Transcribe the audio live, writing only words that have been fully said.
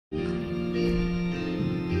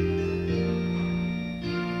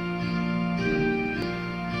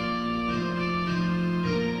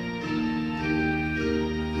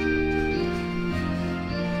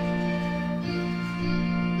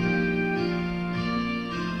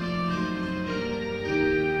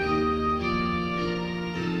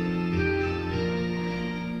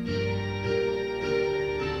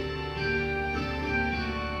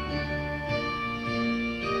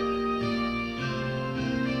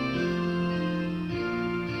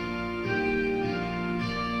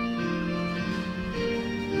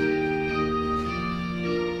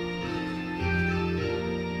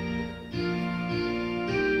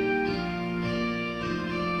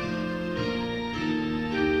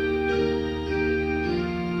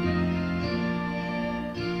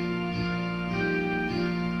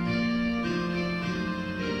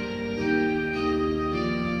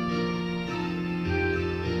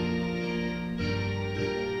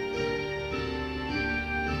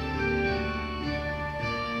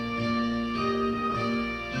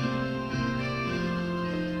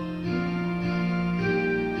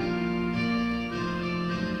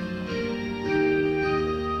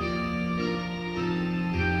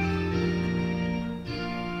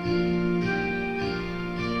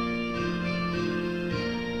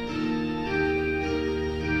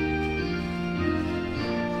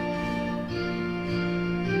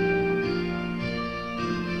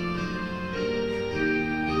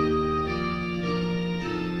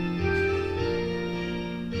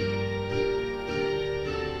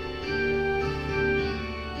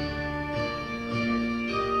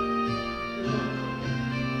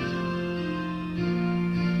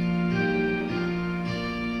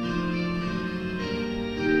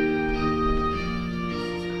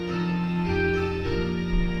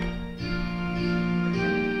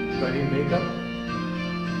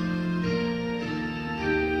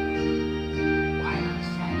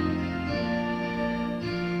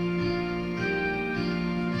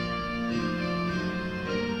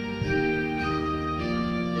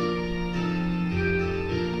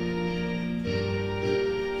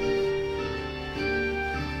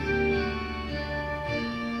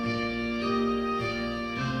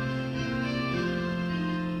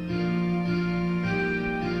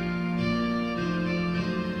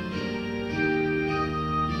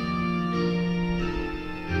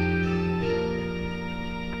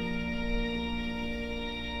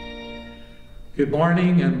Good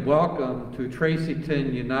morning and welcome to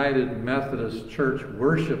Tracyton United Methodist Church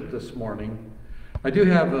worship this morning. I do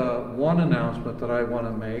have one announcement that I want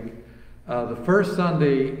to make. The first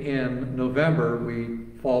Sunday in November we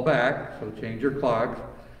fall back, so change your clocks,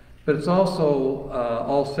 but it's also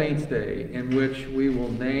All Saints Day, in which we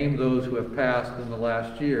will name those who have passed in the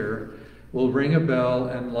last year. We'll ring a bell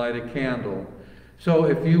and light a candle. So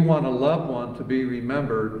if you want a loved one to be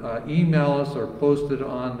remembered, email us or post it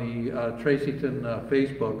on the Tracyton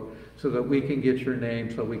Facebook so that we can get your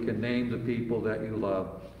name, so we can name the people that you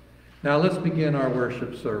love. Now let's begin our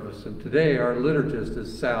worship service. And today our liturgist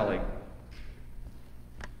is Sally.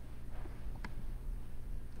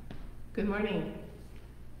 Good morning.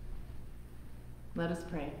 Let us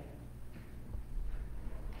pray.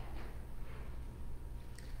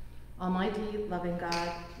 Almighty, loving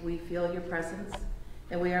God, we feel your presence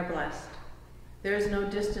and we are blessed. There is no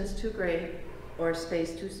distance too great or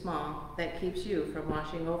space too small that keeps you from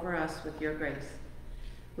washing over us with your grace.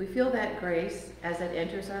 We feel that grace as it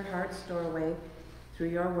enters our heart's doorway through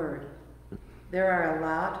your word. There are a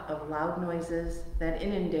lot of loud noises that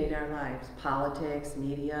inundate our lives. Politics,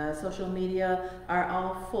 media, social media are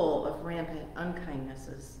all full of rampant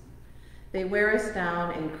unkindnesses. They wear us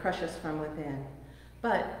down and crush us from within.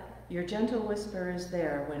 But your gentle whisper is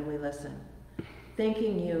there when we listen.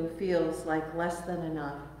 Thanking you feels like less than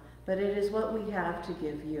enough, but it is what we have to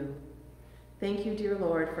give you. Thank you, dear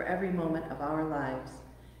Lord, for every moment of our lives.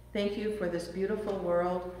 Thank you for this beautiful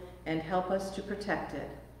world and help us to protect it.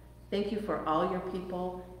 Thank you for all your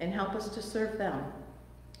people and help us to serve them.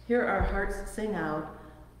 Hear our hearts sing out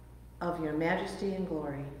of your majesty and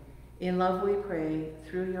glory. In love we pray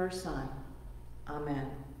through your Son. Amen.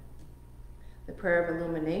 The prayer of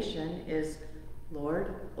illumination is,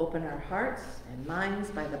 Lord, open our hearts and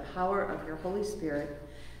minds by the power of your Holy Spirit,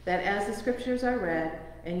 that as the scriptures are read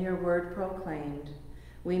and your word proclaimed,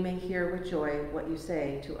 we may hear with joy what you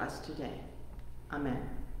say to us today. Amen.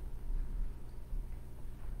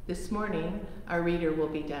 This morning, our reader will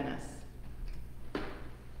be Dennis.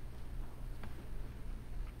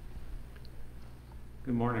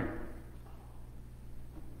 Good morning.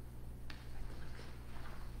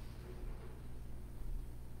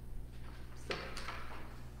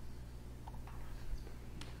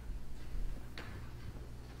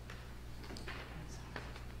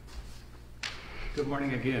 Good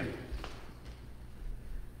morning again.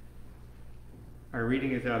 Our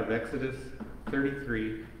reading is out of Exodus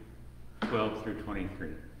 33, 12 through 23.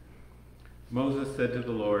 Moses said to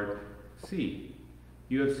the Lord, "See,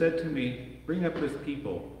 you have said to me, bring up this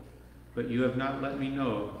people, but you have not let me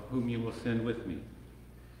know whom you will send with me.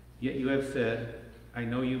 Yet you have said, I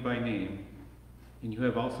know you by name, and you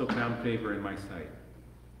have also found favor in my sight.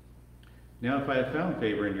 Now if I have found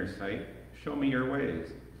favor in your sight, show me your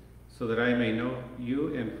ways, so that I may know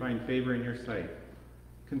you and find favor in your sight.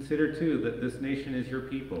 Consider too that this nation is your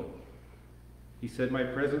people." He said, "My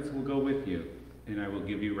presence will go with you, and I will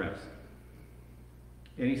give you rest."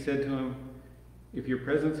 And he said to him, "If your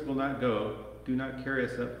presence will not go, do not carry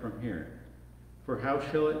us up from here. For how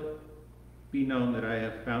shall it be known that I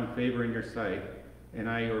have found favor in your sight, and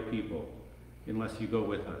I your people, unless you go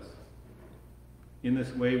with us? In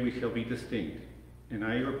this way we shall be distinct, and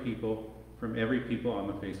I your people, from every people on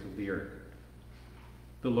the face of the earth."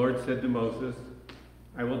 The Lord said to Moses,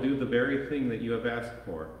 "I will do the very thing that you have asked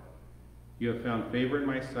for. You have found favor in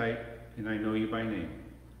my sight, and I know you by name."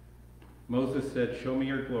 Moses said, "Show me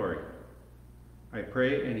your glory." I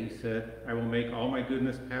prayed, and he said, "I will make all my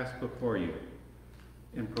goodness pass before you,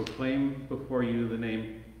 and proclaim before you the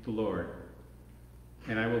name of the Lord.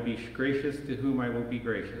 And I will be gracious to whom I will be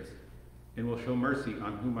gracious, and will show mercy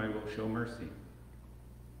on whom I will show mercy."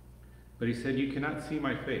 But he said, "You cannot see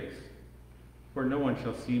my face, for no one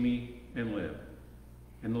shall see me and live."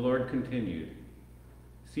 And the Lord continued,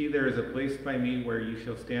 "See, there is a place by me where you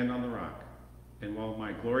shall stand on the rock, and while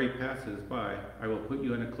my glory passes by, I will put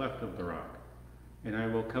you in a cleft of the rock, and I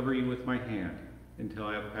will cover you with my hand until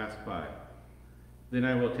I have passed by. Then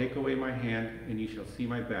I will take away my hand, and you shall see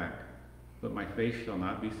my back, but my face shall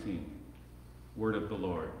not be seen." Word of the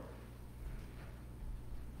Lord.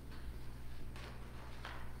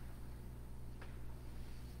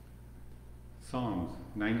 Psalms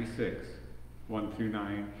 96, 1 through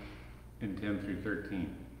 9, and 10 through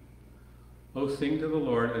 13. Oh, sing to the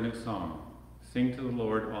Lord a new song. Sing to the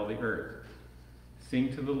Lord, all the earth. Sing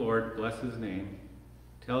to the Lord, bless his name.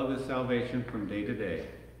 Tell of his salvation from day to day.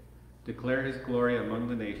 Declare his glory among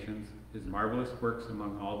the nations, his marvelous works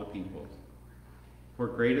among all the peoples. For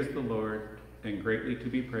great is the Lord, and greatly to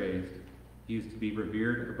be praised. He is to be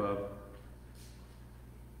revered above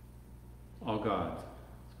all gods.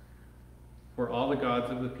 For all the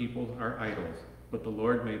gods of the people are idols, but the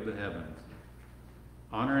Lord made the heavens.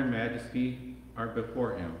 Honor and majesty are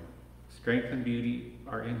before him. Strength and beauty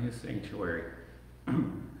are in his sanctuary.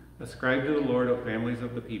 Ascribe to the Lord, O families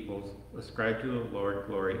of the peoples. Ascribe to the Lord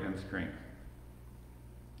glory and strength.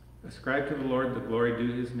 Ascribe to the Lord the glory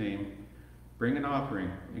due his name. Bring an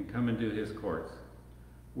offering and come into his courts.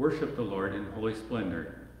 Worship the Lord in holy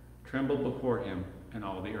splendor. Tremble before him and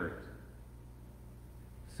all the earth.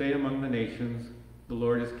 Say among the nations, the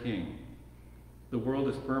Lord is king. The world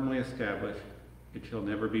is firmly established. It shall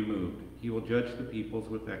never be moved. He will judge the peoples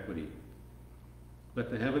with equity.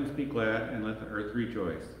 Let the heavens be glad and let the earth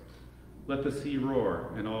rejoice. Let the sea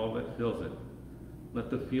roar and all that fills it.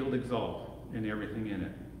 Let the field exult and everything in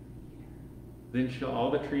it. Then shall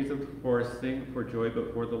all the trees of the forest sing for joy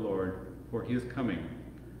before the Lord, for he is coming.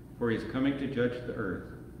 For he is coming to judge the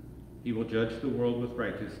earth. He will judge the world with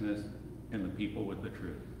righteousness and the people with the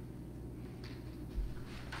truth.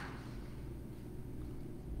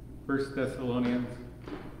 1 Thessalonians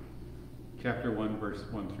chapter 1, verse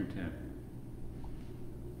 1 through 10.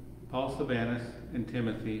 Paul, Silvanus, and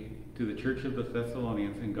Timothy, to the church of the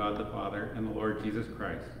Thessalonians in God the Father and the Lord Jesus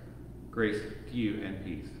Christ, grace to you and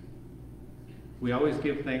peace. We always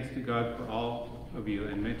give thanks to God for all of you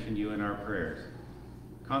and mention you in our prayers,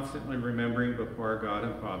 constantly remembering before our God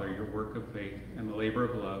and Father your work of faith and the labor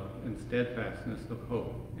of love and steadfastness of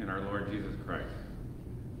hope in our Lord Jesus Christ.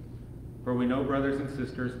 For we know, brothers and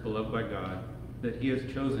sisters, beloved by God, that he has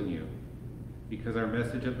chosen you, because our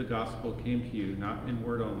message of the gospel came to you not in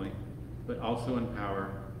word only, but also in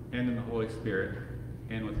power and in the Holy Spirit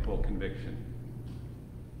and with full conviction.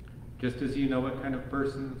 Just as you know what kind of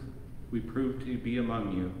persons we proved to be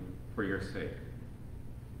among you for your sake.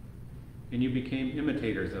 And you became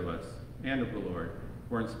imitators of us and of the Lord,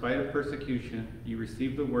 for in spite of persecution, you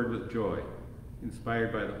received the word with joy,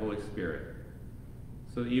 inspired by the Holy Spirit,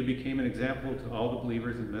 so that you became an example to all the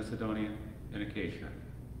believers in Macedonia and Achaia.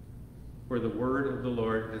 For the word of the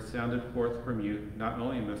Lord has sounded forth from you, not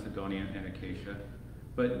only in Macedonia and Achaia,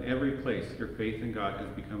 but in every place your faith in God has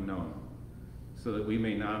become known, so that we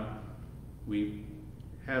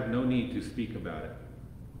have no need to speak about it.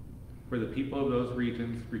 For the people of those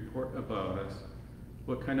regions report about us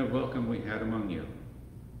what kind of welcome we had among you,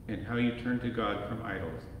 and how you turned to God from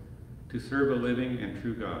idols, to serve a living and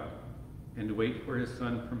true God, and to wait for his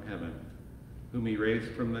Son from heaven, whom he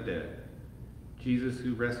raised from the dead, Jesus,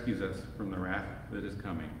 who rescues us from the wrath that is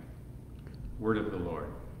coming. Word of the Lord.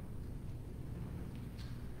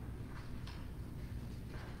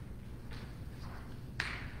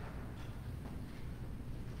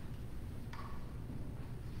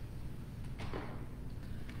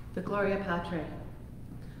 The Gloria Patri.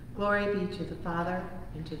 Glory be to the Father,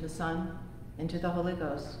 and to the Son, and to the Holy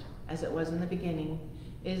Ghost, as it was in the beginning,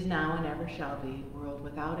 is now, and ever shall be, world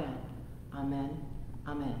without end. Amen.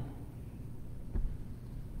 Amen.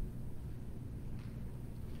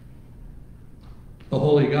 The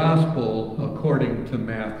Holy Gospel according to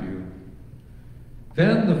Matthew.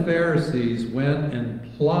 Then the Pharisees went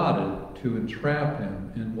and plotted to entrap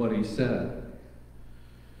him in what he said.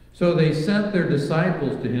 So they sent their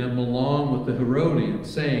disciples to him along with the Herodians,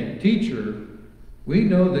 saying, Teacher, we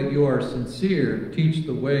know that you are sincere to teach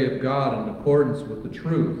the way of God in accordance with the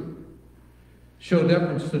truth. Show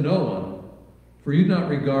deference to no one, for you do not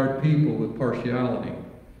regard people with partiality.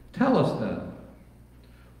 Tell us then,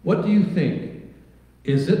 what do you think?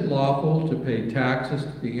 Is it lawful to pay taxes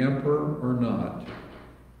to the emperor or not?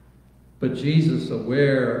 But Jesus,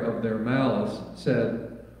 aware of their malice,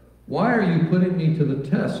 said, Why are you putting me to the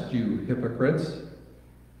test, you hypocrites?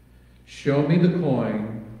 Show me the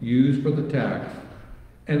coin used for the tax.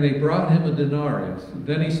 And they brought him a denarius.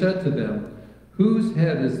 Then he said to them, Whose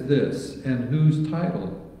head is this, and whose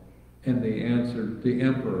title? And they answered, The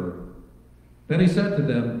emperor. Then he said to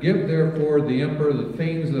them, Give therefore the emperor the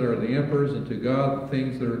things that are the emperor's, and to God the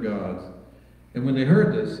things that are God's. And when they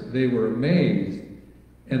heard this, they were amazed,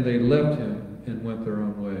 and they left him and went their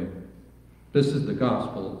own way. This is the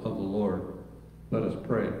gospel of the Lord. Let us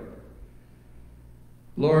pray.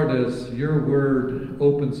 Lord, as your word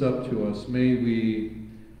opens up to us,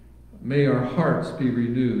 may our hearts be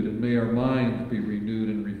renewed, and may our minds be renewed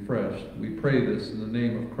and refreshed. We pray this in the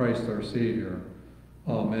name of Christ our Savior.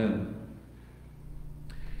 Amen.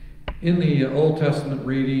 In the Old Testament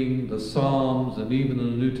reading, the Psalms, and even in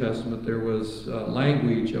the New Testament, there was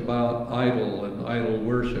language about idol and idol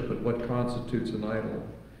worship and what constitutes an idol.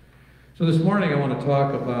 So this morning I want to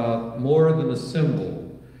talk about more than a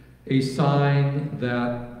symbol, a sign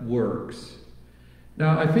that works.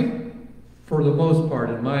 Now I think for the most part,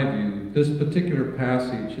 in my view, this particular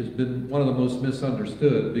passage has been one of the most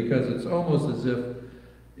misunderstood because it's almost as if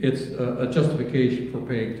it's a justification for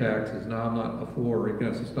paying taxes. Now, I'm not a for or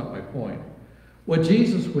against, it's not my point. What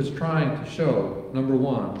Jesus was trying to show, number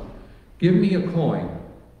one, give me a coin.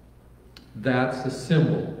 That's a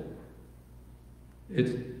symbol.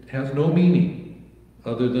 It has no meaning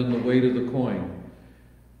other than the weight of the coin.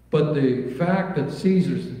 But the fact that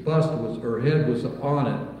Caesar's bust was, or head was on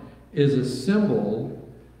it, is a symbol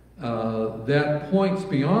that points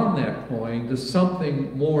beyond that coin to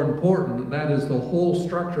something more important, and that is the whole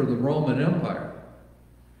structure of the Roman Empire.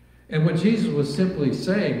 And when Jesus was simply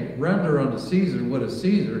saying, render unto Caesar what is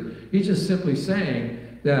Caesar, he's just simply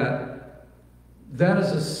saying that that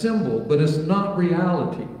is a symbol, but it's not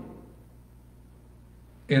reality.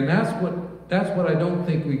 And that's what I don't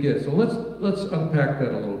think we get. So let's unpack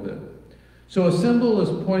that a little bit. So a symbol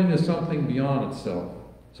is pointing to something beyond itself,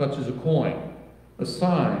 such as a coin. A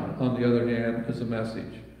sign, on the other hand, is a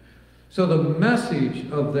message. So the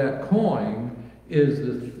message of that coin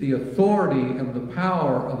is the authority and the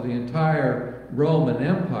power of the entire Roman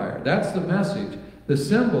Empire. That's the message. The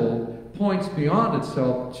symbol points beyond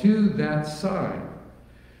itself to that sign.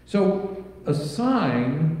 So a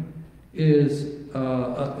sign is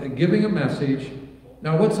giving a message.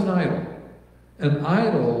 Now, what's an idol? An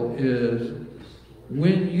idol is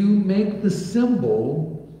when you make the symbol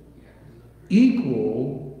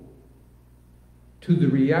equal to the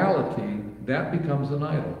reality, that becomes an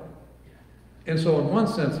idol. And so in one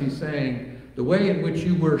sense, he's saying the way in which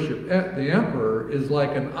you worship the emperor is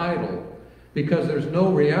like an idol because there's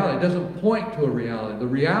no reality. It doesn't point to a reality. The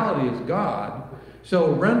reality is God.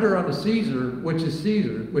 So render unto Caesar, which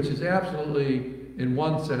is absolutely, in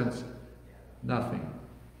one sense, nothing.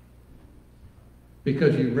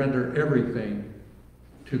 Because you render everything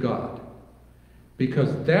to God.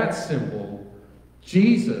 Because that symbol,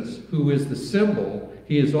 Jesus, who is the symbol,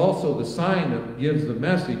 he is also the sign that gives the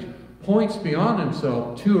message, points beyond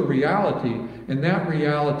himself to a reality, and that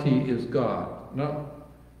reality is God. Now,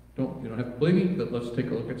 you don't have to believe me, but let's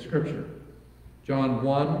take a look at Scripture. John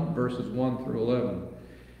 1, verses 1 through 11.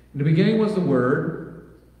 In the beginning was the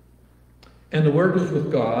Word, and the Word was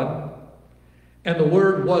with God, and the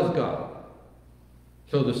Word was God.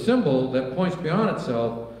 So the symbol that points beyond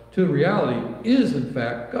itself to reality is, in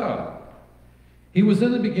fact, God. He was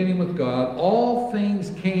in the beginning with God. All things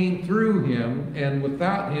came through him, and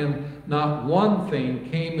without him, not one thing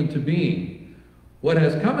came into being. What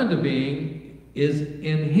has come into being is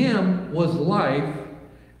in him was life,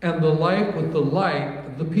 and the life was the light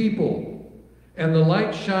of the people. And the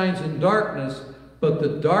light shines in darkness, but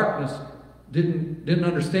the darkness didn't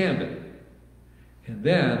understand it. And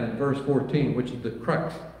then in verse 14, which is the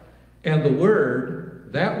crux, and the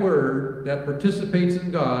word that participates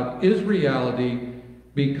in God is reality,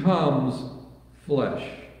 becomes flesh.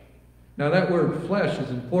 Now that word flesh is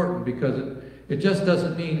important because it just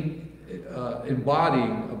doesn't mean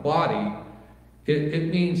embodying a body. It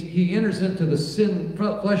means he enters into the sin.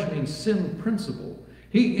 Flesh means sin principle.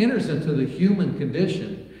 He enters into the human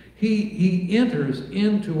condition. He enters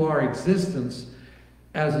into our existence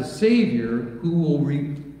as a Savior who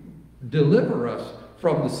will deliver us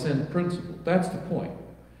from the sin principle. That's the point.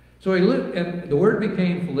 So he lived, and the Word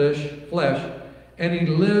became flesh, and he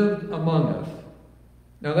lived among us.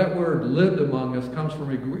 Now that word lived among us comes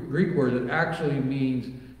from a Greek word that actually means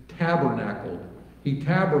tabernacled. He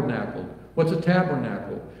tabernacled. What's a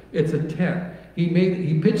tabernacle? It's a tent.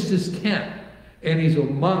 He pitched his tent, and he's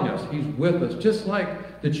among us. He's with us. Just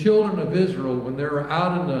like the children of Israel, when they were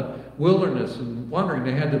out in the wilderness and wandering,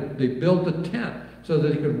 they built a tent so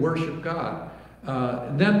that they could worship God.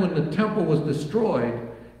 And then when the temple was destroyed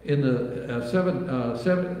in the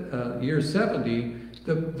year 70,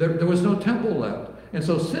 there was no temple left. And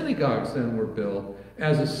so synagogues then were built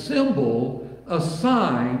as a symbol, a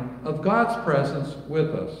sign of God's presence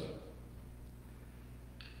with us.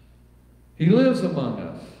 He lives among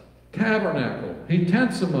us, tabernacle. He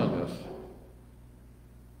tents among us.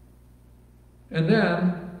 And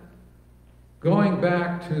then, going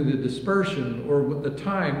back to the dispersion or the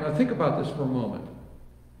time, now think about this for a moment.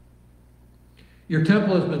 Your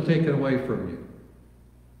temple has been taken away from you.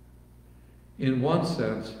 In one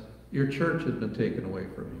sense, your church has been taken away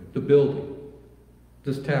from you. The building,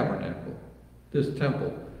 this tabernacle, this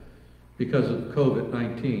temple, because of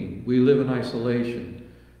COVID-19. We live in isolation.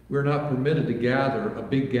 We're not permitted to gather a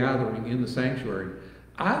big gathering in the sanctuary.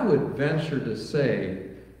 I would venture to say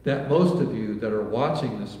that most of you that are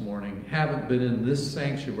watching this morning haven't been in this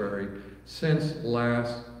sanctuary since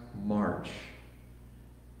last March.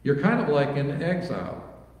 You're kind of like in exile.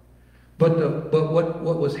 But what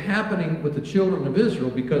was happening with the children of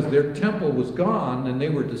Israel, because their temple was gone and they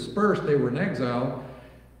were dispersed, they were in exile,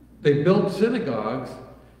 they built synagogues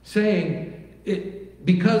saying,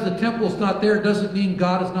 because the temple's not there doesn't mean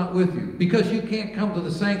God is not with you. Because you can't come to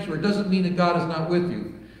the sanctuary doesn't mean that God is not with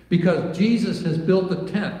you. Because Jesus has built a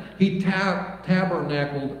tent. He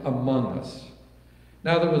tabernacled among us.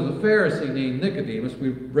 Now there was a Pharisee named Nicodemus, we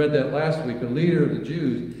read that last week, a leader of the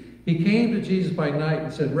Jews. He came to Jesus by night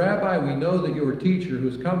and said, Rabbi, we know that you are a teacher who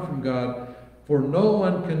has come from God, for no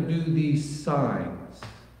one can do these signs.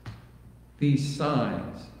 These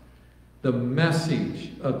signs. The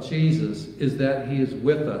message of Jesus is that he is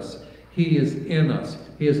with us. He is in us.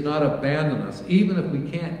 He has not abandoned us. Even if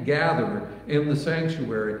we can't gather in the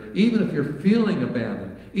sanctuary, even if you're feeling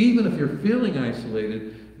abandoned, even if you're feeling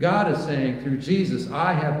isolated, God is saying through Jesus,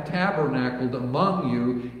 I have tabernacled among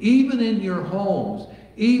you, even in your homes,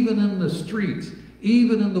 even in the streets,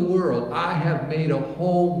 even in the world. I have made a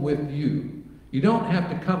home with you. You don't have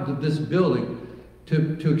to come to this building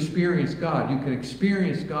to experience God. You can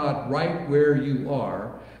experience God right where you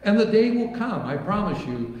are. And the day will come, I promise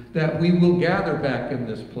you, that we will gather back in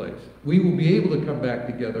this place. We will be able to come back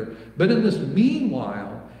together. But in this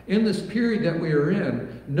meanwhile, in this period that we are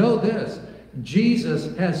in, know this,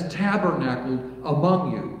 Jesus has tabernacled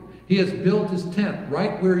among you. He has built his tent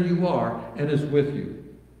right where you are and is with you.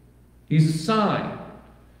 He's a sign.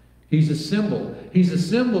 He's a symbol. He's a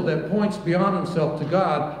symbol that points beyond himself to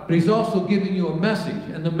God, but he's also giving you a message.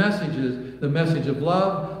 And the message is the message of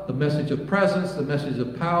love, the message of presence, the message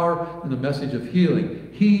of power, and the message of healing.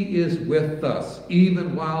 He is with us,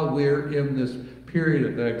 even while we're in this period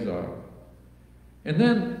of exile. And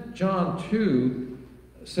then John 2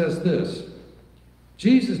 says this.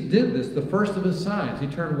 Jesus did this, the first of his signs. He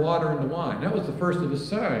turned water into wine. That was the first of his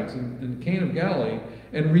signs in Cana of Galilee,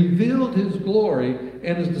 and revealed his glory,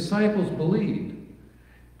 and his disciples believed.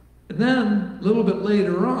 And then, a little bit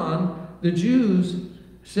later on, the Jews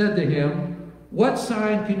said to him, what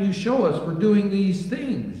sign can you show us for doing these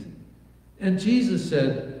things? And Jesus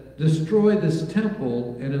said, destroy this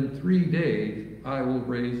temple, and in 3 days I will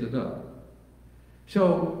raise it up.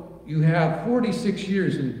 So you have 46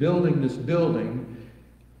 years in building this building,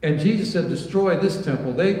 and Jesus said, destroy this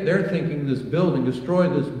temple. They're thinking this building, destroy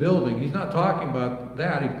this building. He's not talking about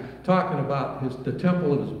that. He's talking about the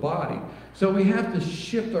temple of his body. So we have to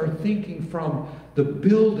shift our thinking from the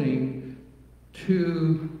building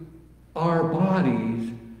to our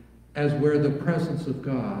bodies as where the presence of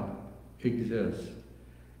God exists.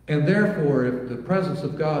 And therefore, if the presence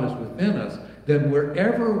of God is within us, then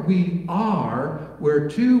wherever we are, where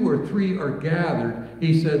 2 or 3 are gathered,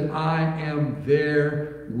 he said, I am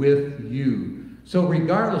there with you. So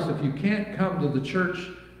regardless if you can't come to the church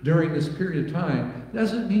during this period of time,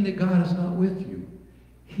 doesn't mean that God is not with you.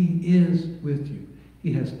 He is with you.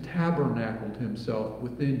 He has tabernacled himself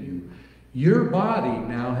within you. Your body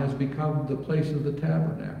now has become the place of the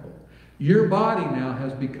tabernacle. Your body now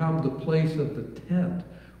has become the place of the tent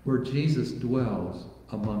where Jesus dwells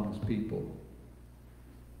among his people.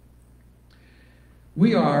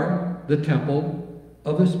 We are the temple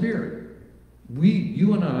of the Spirit.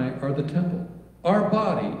 You and I are the temple. Our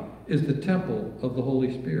body is the temple of the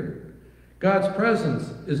Holy Spirit. God's presence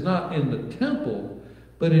is not in the temple,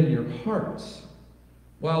 but in your hearts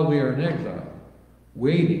while we are in exile,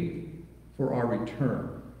 waiting for our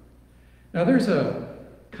return. Now there's a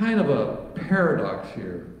kind of a paradox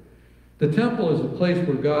here. The temple is a place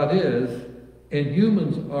where God is, and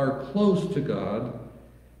humans are close to God.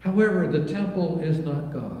 However, the temple is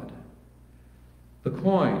not God. The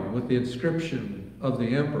coin with the inscription of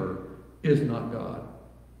the emperor is not God.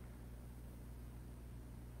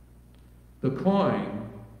 The coin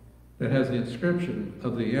that has the inscription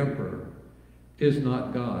of the emperor is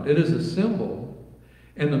not God. It is a symbol,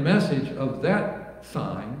 and the message of that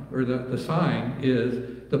sign, or the sign,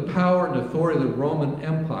 is the power and authority of the Roman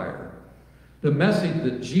Empire. The message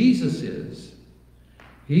that Jesus is,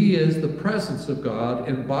 he is the presence of God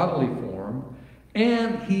in bodily form,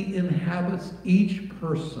 and he inhabits each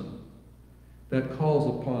person that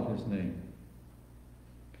calls upon his name.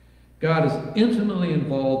 God is intimately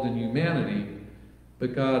involved in humanity,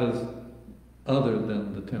 but God is other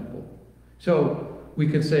than the temple. So we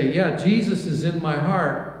could say, yeah, Jesus is in my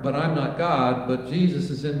heart, but I'm not God, but Jesus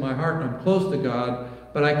is in my heart and I'm close to God,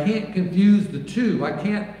 but I can't confuse the two. I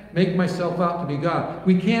can't make myself out to be God.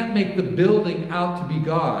 We can't make the building out to be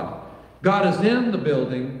God. God is in the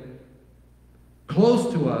building,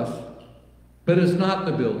 close to us, but it's not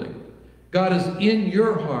the building. God is in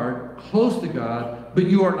your heart, close to God, but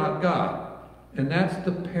you are not God. And that's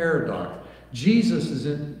the paradox. Jesus is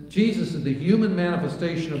the human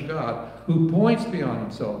manifestation of God who points beyond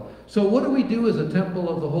himself. So what do we do as a temple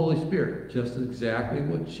of the Holy Spirit? Just exactly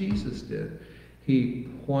what Jesus did. He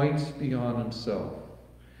points beyond himself.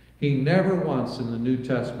 He never once in the New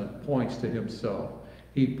Testament points to himself.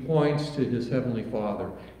 He points to his Heavenly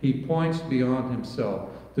Father. He points beyond himself,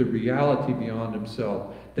 the reality beyond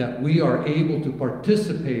himself, that we are able to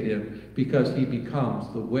participate in because he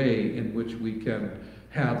becomes the way in which we can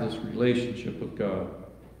have this relationship with God.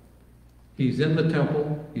 He's in the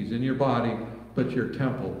temple, he's in your body, but your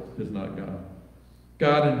temple is not God.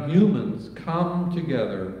 God and humans come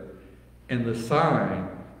together, and the sign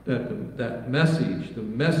that message, the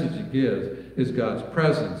message it gives, is God's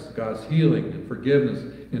presence, God's healing and forgiveness,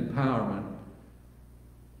 empowerment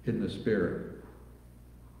in the Spirit.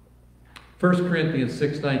 1 Corinthians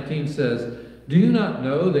 6:19 says, "Do you not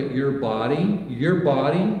know that your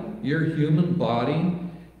human body,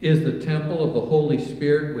 is the temple of the Holy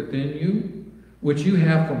Spirit within you, which you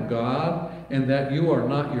have from God, and that you are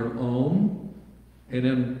not your own?" And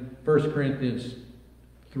in 1 Corinthians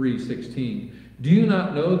 3:16, "Do you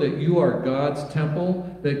not know that you are God's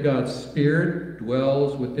temple, that God's Spirit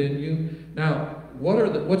dwells within you?" Now,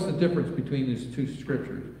 what's the difference between these two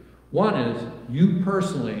scriptures? One is, you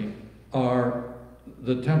personally are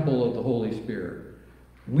the temple of the Holy Spirit.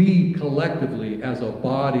 We collectively, as a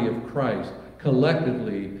body of Christ,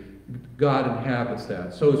 collectively, God inhabits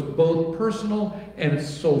that. So it's both personal and it's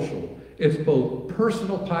social. It's both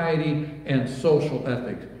personal piety and social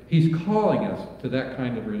ethics. He's calling us to that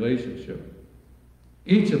kind of relationship.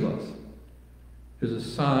 Each of us is a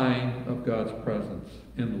sign of God's presence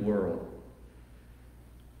in the world.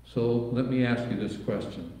 So let me ask you this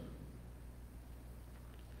question.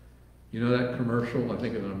 You know that commercial, I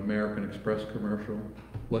think of an American Express commercial?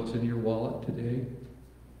 What's in your wallet today?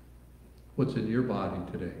 What's in your body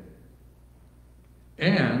today?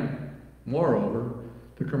 And, moreover,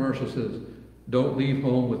 the commercial says, don't leave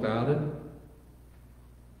home without it.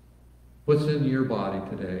 What's in your body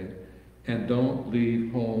today? And don't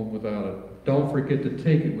leave home without it. Don't forget to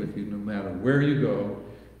take it with you no matter where you go.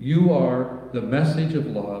 You are the message of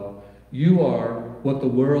love. You are what the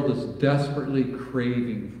world is desperately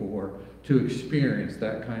craving for, to experience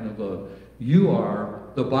that kind of love. You are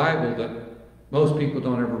the Bible that most people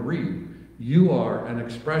don't ever read. You are an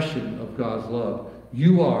expression of God's love.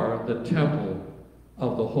 You are the temple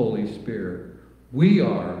of the Holy Spirit. We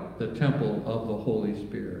are the temple of the Holy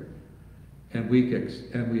Spirit. And we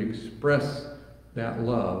express that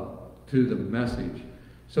love through the message.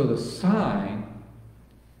 So the sign,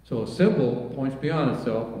 so a symbol points beyond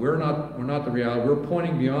itself. We're not the reality. We're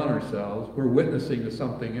pointing beyond ourselves. We're witnessing to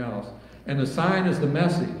something else. And the sign is the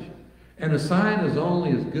message. And the sign is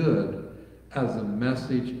only as good as the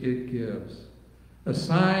message it gives. A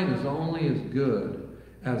sign is only as good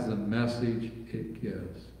as the message it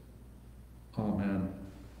gives. Amen.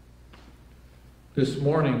 This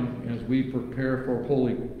morning, as we prepare for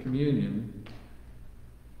Holy Communion,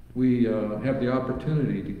 we have the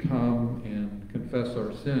opportunity to come and confess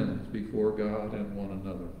our sins before God and one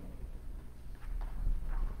another.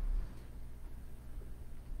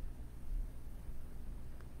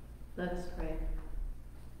 Let us pray.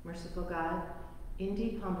 Merciful God, in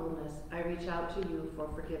deep humbleness, I reach out to you for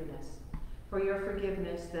forgiveness. For your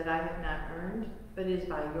forgiveness that I have not earned, but is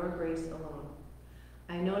by your grace alone.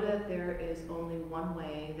 I know that there is only one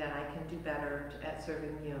way that I can do better at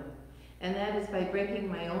serving you, and that is by breaking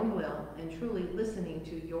my own will and truly listening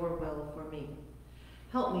to your will for me.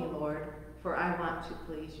 Help me, Lord, for I want to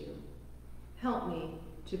please you. Help me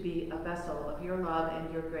to be a vessel of your love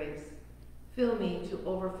and your grace. Fill me to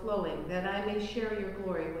overflowing, that I may share your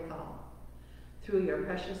glory with all. Through your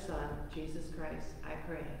precious Son, Jesus Christ, I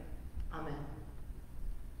pray. Amen.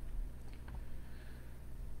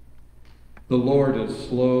 The Lord is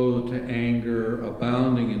slow to anger,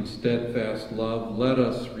 abounding in steadfast love. Let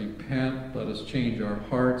us repent, let us change our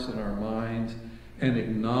hearts and our minds, and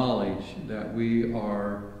acknowledge that we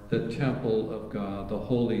are the temple of God. The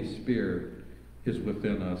Holy Spirit is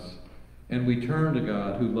within us. And we turn to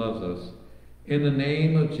God who loves us. In the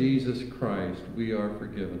name of Jesus Christ, we are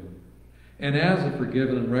forgiven. And as a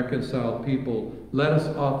forgiven and reconciled people, let us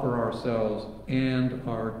offer ourselves and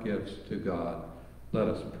our gifts to God. Let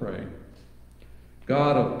us pray.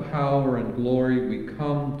 God of power and glory, we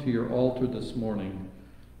come to your altar this morning,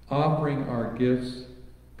 offering our gifts,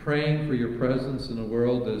 praying for your presence in a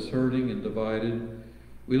world that is hurting and divided.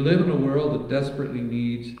 We live in a world that desperately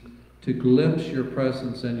needs to glimpse your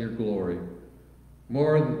presence and your glory.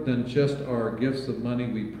 More than just our gifts of money,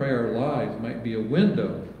 we pray our lives might be a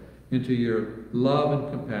window into your love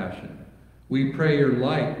and compassion. We pray your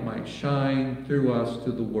light might shine through us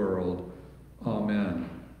to the world. Amen.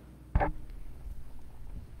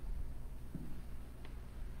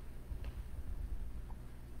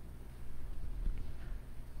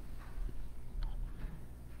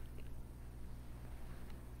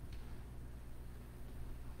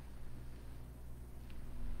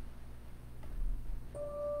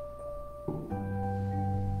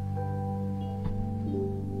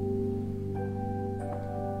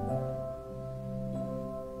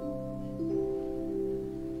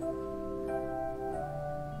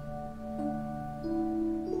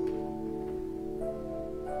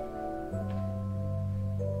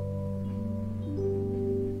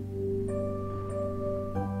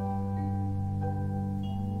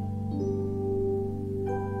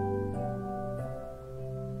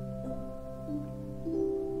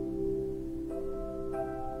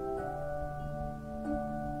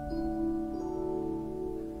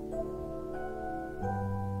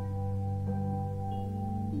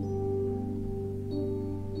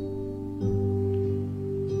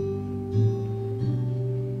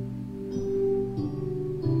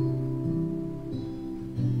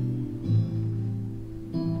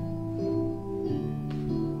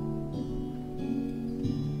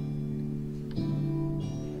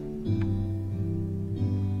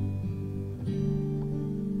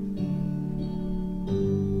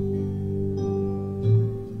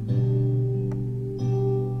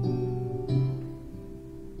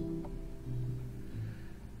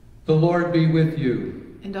 The Lord be with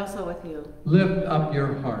you. And also with you. Lift up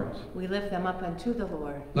your hearts. We lift them up unto the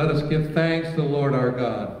Lord. Let us give thanks to the Lord our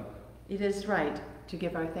God. It is right to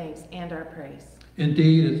give our thanks and our praise.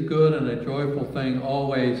 Indeed, it's good and a joyful thing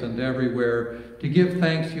always and everywhere to give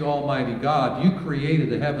thanks to you, Almighty God. You created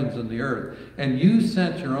the heavens and the earth, and you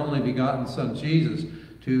sent your only begotten Son, Jesus,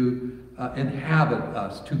 to inhabit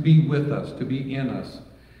us, to be with us, to be in us,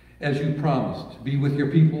 as you promised, to be with your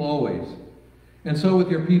people always. And so with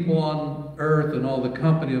your people on earth and all the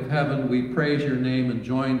company of heaven, we praise your name and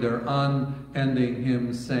join their unending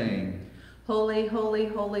hymn saying, Holy, holy,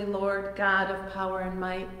 holy Lord, God of power and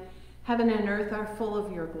might, heaven and earth are full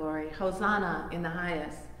of your glory. Hosanna in the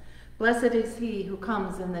highest. Blessed is he who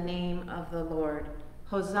comes in the name of the Lord.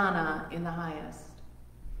 Hosanna in the highest.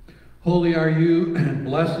 Holy are you, and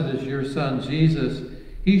blessed is your Son, Jesus.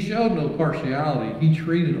 He showed no partiality. He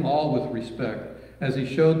treated all with respect, as he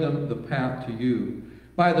showed them the path to you.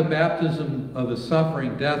 By the baptism of his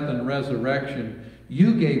suffering, death, and resurrection,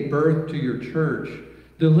 you gave birth to your church,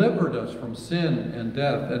 delivered us from sin and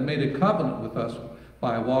death, and made a covenant with us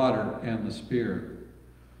by water and the Spirit.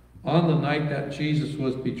 On the night that Jesus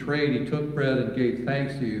was betrayed, he took bread and gave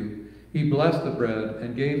thanks to you. He blessed the bread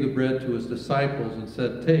and gave the bread to his disciples and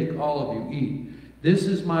said, Take, all of you, eat. This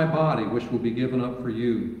is my body, which will be given up for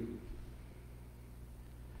you.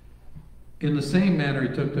 In the same manner,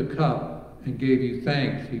 he took the cup and gave you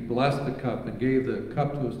thanks. He blessed the cup and gave the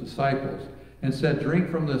cup to his disciples and said, Drink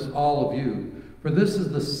from this, all of you, for this is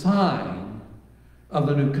the sign of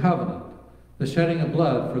the new covenant, the shedding of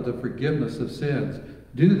blood for the forgiveness of sins.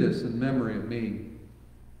 Do this in memory of me.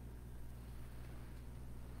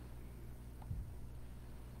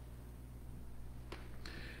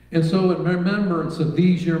 And so in remembrance of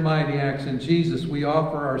these your mighty acts in Jesus, we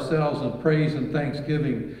offer ourselves in praise and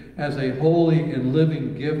thanksgiving as a holy and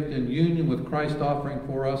living gift in union with Christ offering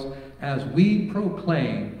for us as we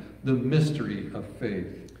proclaim the mystery of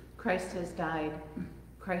faith. Christ has died,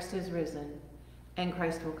 Christ is risen, and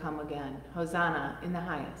Christ will come again. Hosanna in the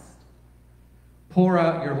highest. Pour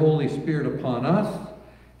out your Holy Spirit upon us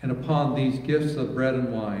and upon these gifts of bread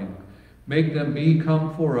and wine. Make them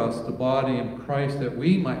become for us the body of Christ, that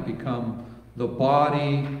we might become the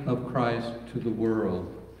body of Christ to the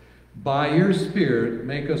world. By your Spirit,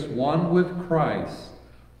 make us one with Christ,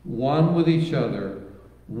 one with each other,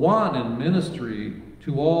 one in ministry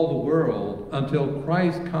to all the world, until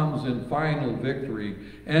Christ comes in final victory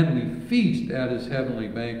and we feast at his heavenly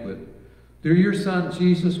banquet. Through your Son,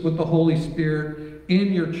 Jesus, with the Holy Spirit,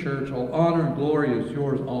 in your church, all honor and glory is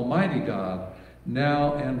yours, Almighty God,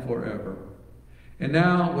 now and forever. And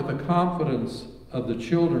now, with the confidence of the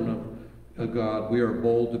children of God, we are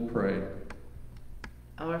bold to pray.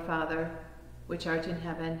 Our Father, which art in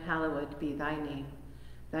heaven, hallowed be thy name.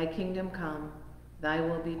 Thy kingdom come, thy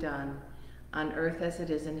will be done, on earth as it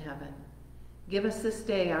is in heaven. Give us this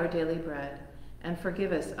day our daily bread, and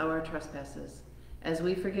forgive us our trespasses, as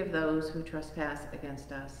we forgive those who trespass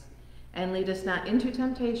against us. And lead us not into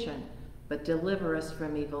temptation, but deliver us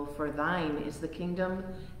from evil. For thine is the kingdom,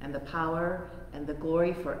 and the power, and the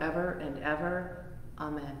glory forever and ever.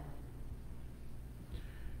 Amen.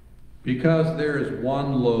 Because there is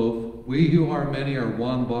one loaf, we who are many are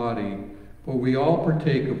one body, for we all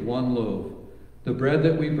partake of one loaf. The bread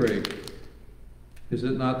that we break, is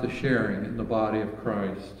it not the sharing in the body of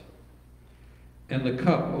Christ? And the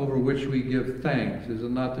cup over which we give thanks, is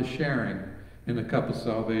it not the sharing in the cup of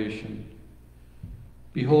salvation?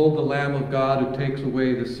 Behold the Lamb of God who takes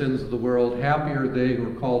away the sins of the world. Happy are they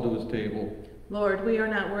who are called to his table. Lord, we are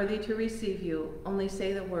not worthy to receive you. Only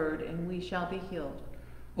say the word, and we shall be healed.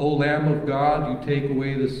 O Lamb of God, you take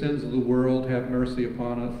away the sins of the world, have mercy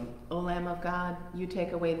upon us. O Lamb of God, you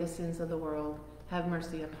take away the sins of the world. Have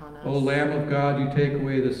mercy upon us. O Lamb of God, you take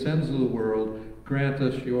away the sins of the world. Grant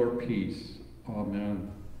us your peace. Amen.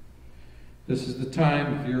 This is the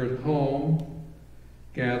time, if you're at home,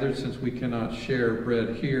 gathered, since we cannot share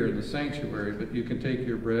bread here in the sanctuary, but you can take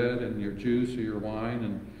your bread and your juice or your wine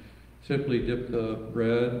and simply dip the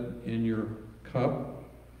bread in your cup.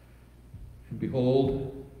 And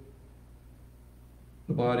behold,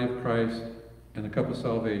 the body of Christ and the cup of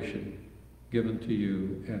salvation given to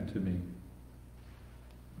you and to me.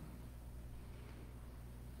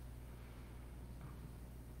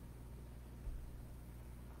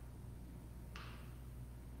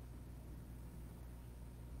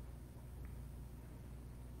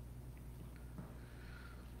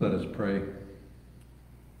 Let us pray.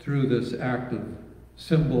 Through this act of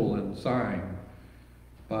symbol and sign,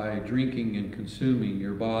 by drinking and consuming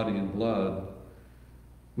your body and blood,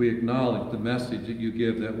 we acknowledge the message that you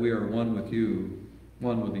give that we are one with you,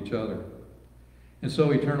 one with each other. And so,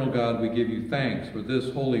 eternal God, we give you thanks for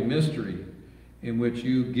this holy mystery in which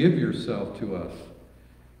you give yourself to us.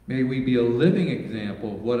 May we be a living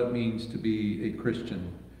example of what it means to be a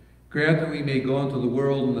Christian. Grant that we may go into the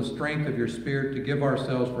world in the strength of your Spirit to give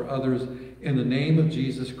ourselves for others in the name of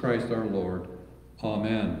Jesus Christ our Lord.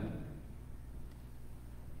 Amen.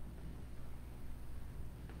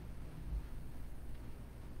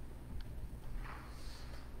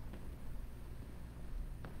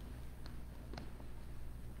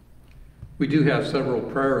 We do have several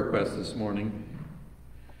prayer requests this morning.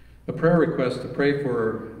 A prayer request to pray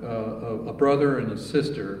for a brother and a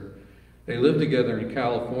sister. They live together in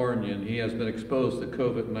California, and he has been exposed to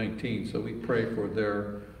COVID-19, so we pray for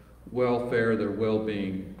their welfare, their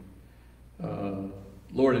well-being.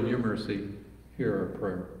 Lord, in your mercy, hear our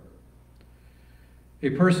prayer. A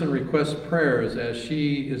person requests prayers as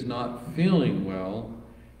she is not feeling well,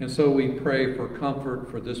 and so we pray for comfort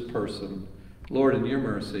for this person. Lord, in your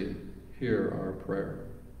mercy, hear our prayer.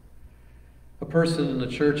 A person in the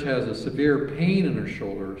church has a severe pain in her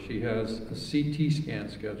shoulder. She has a CT scan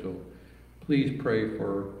scheduled. Please pray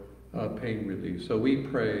for pain relief. So we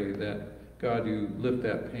pray that, God, you lift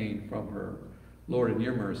that pain from her. Lord, in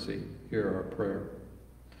your mercy, hear our prayer.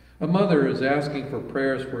 A mother is asking for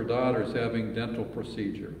prayers for her daughters having dental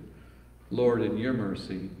procedure. Lord, in your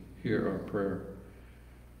mercy, hear our prayer.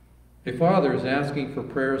 A father is asking for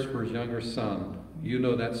prayers for his younger son. You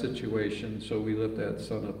know that situation, so we lift that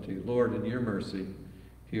son up to you. Lord, in your mercy,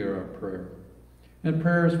 hear our prayer. And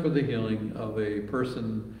prayers for the healing of a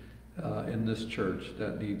person in this church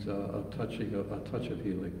that needs a touch of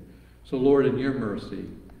healing. So, Lord, in your mercy,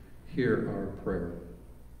 hear our prayer.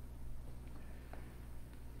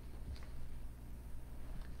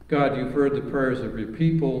 God, you've heard the prayers of your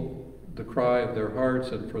people, the cry of their hearts,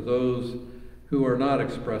 and for those who are not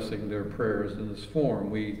expressing their prayers in this form,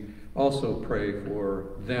 we also pray for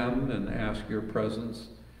them and ask your presence,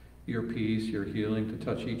 your peace, your healing to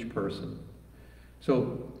touch each person.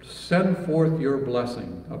 So send forth your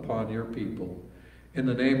blessing upon your people. In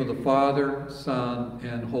the name of the Father, Son,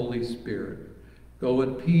 and Holy Spirit, go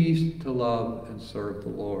in peace to love and serve the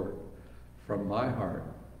Lord. From my heart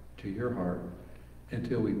to your heart,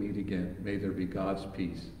 until we meet again, may there be God's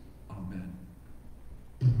peace. Amen.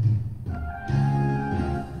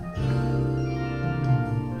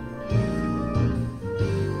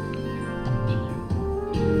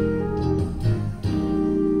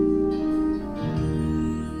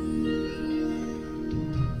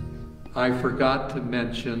 I forgot to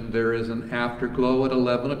mention there is an afterglow at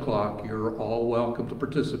 11 o'clock. You're all welcome to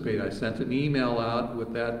participate. I sent an email out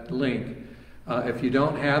with that link. If you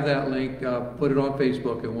don't have that link, put it on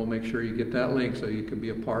Facebook and we'll make sure you get that link so you can be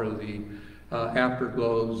a part of the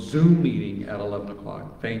afterglow Zoom meeting at 11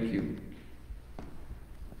 o'clock. Thank you.